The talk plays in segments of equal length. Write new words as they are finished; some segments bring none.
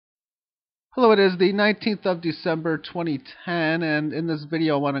Hello, it is the 19th of December 2010, and in this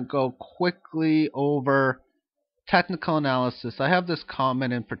video I want to go quickly over technical analysis. I have this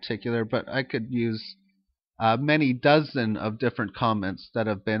comment in particular, but I could use many dozen of different comments that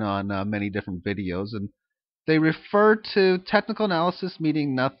have been on many different videos, and they refer to technical analysis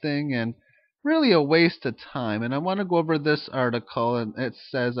meaning nothing and really a waste of time. And I want to go over this article, and it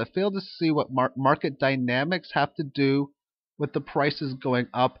says, I fail to see what market dynamics have to do with the prices going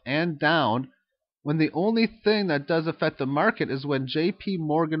up and down when the only thing that does affect the market is when JP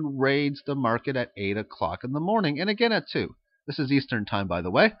Morgan raids the market at 8 o'clock in the morning and again at 2. This is Eastern time, by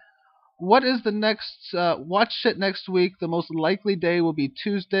the way. What is the next, watch it next week. The most likely day will be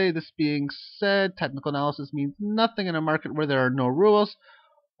Tuesday. This being said, technical analysis means nothing in a market where there are no rules,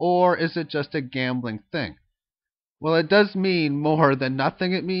 or is it just a gambling thing? Well, it does mean more than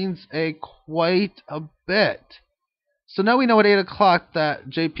nothing. It means quite a bit. So now we know at 8 o'clock that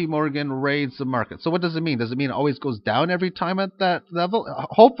JP Morgan raids the market. So what does it mean? Does it mean it always goes down every time at that level?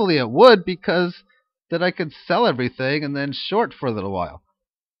 Hopefully it would, because then I could sell everything and then short for a little while.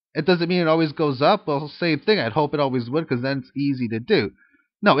 It doesn't mean it always goes up. Well, same thing. I'd hope it always would, because then it's easy to do.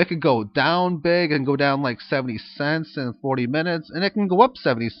 No, it could go down big and go down like 70 cents in 40 minutes, and it can go up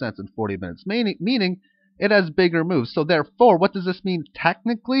 70 cents in 40 minutes, meaning it has bigger moves. So therefore, what does this mean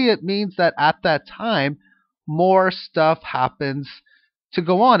technically? It means that at that time, more stuff happens to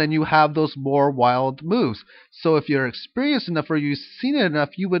go on and you have those more wild moves. So if you're experienced enough or you've seen it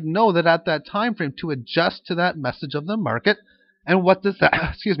enough, you would know that at that time frame to adjust to that message of the market. And what does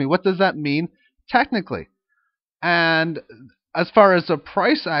that what does that mean technically? And as far as the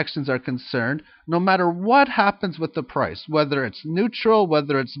price actions are concerned, no matter what happens with the price, whether it's neutral,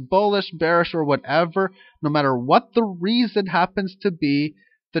 whether it's bullish, bearish, or whatever, no matter what the reason happens to be,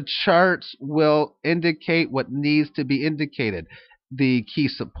 the charts will indicate what needs to be indicated. The key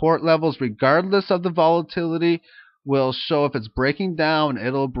support levels, regardless of the volatility, will show if it's breaking down.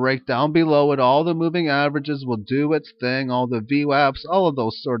 It'll break down below it. All the moving averages will do its thing. All the VWAPs, all of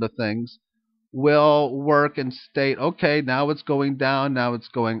those sort of things will work and state, okay, now it's going down, now it's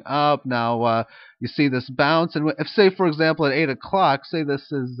going up, now you see this bounce. And if, say, for example, at 8 o'clock, say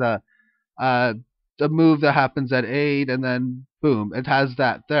this is a move that happens at 8, and then boom, it has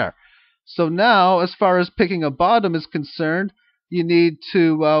that there. So now, as far as picking a bottom is concerned, you need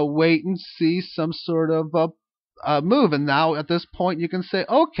to wait and see some sort of move. And now at this point, you can say,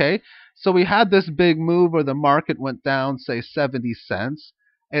 okay, so we had this big move where the market went down, say, 70 cents.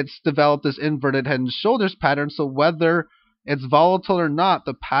 It's developed this inverted head and shoulders pattern. So whether it's volatile or not,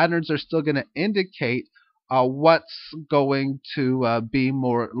 the patterns are still going to indicate what's going to be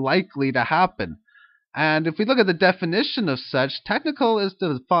more likely to happen. And if we look at the definition of such, technical is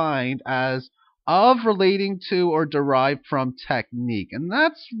defined as of, relating to, or derived from technique. And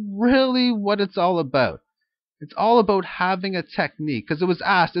that's really what it's all about. It's all about having a technique. Because it was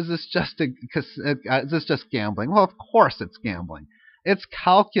asked, is this just gambling? Well, of course it's gambling. It's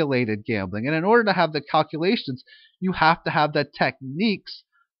calculated gambling. And in order to have the calculations, you have to have the techniques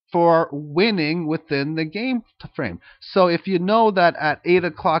for winning within the game frame. So if you know that at 8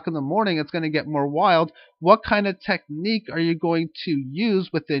 o'clock in the morning it's going to get more wild, what kind of technique are you going to use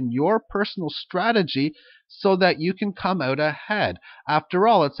within your personal strategy so that you can come out ahead? After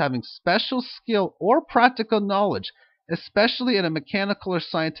all, it's having special skill or practical knowledge, especially in a mechanical or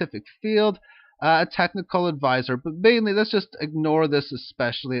scientific field, a technical advisor. But mainly, let's just ignore this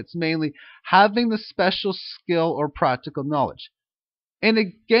especially. It's mainly having the special skill or practical knowledge. In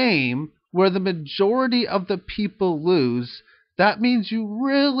a game where the majority of the people lose, that means you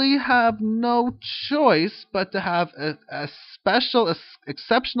really have no choice but to have a special,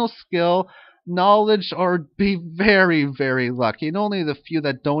 exceptional skill, knowledge, or be very, very lucky. And only the few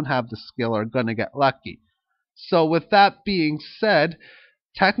that don't have the skill are going to get lucky. So with that being said,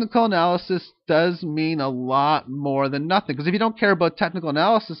 technical analysis does mean a lot more than nothing. Because if you don't care about technical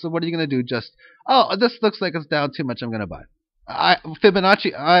analysis, then what are you going to do? Just, oh, this looks like it's down too much, I'm going to buy.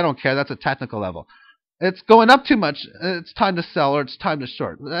 Fibonacci, I don't care. That's a technical level. It's going up too much. It's time to sell, or it's time to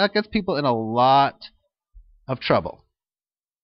short. That gets people in a lot of trouble.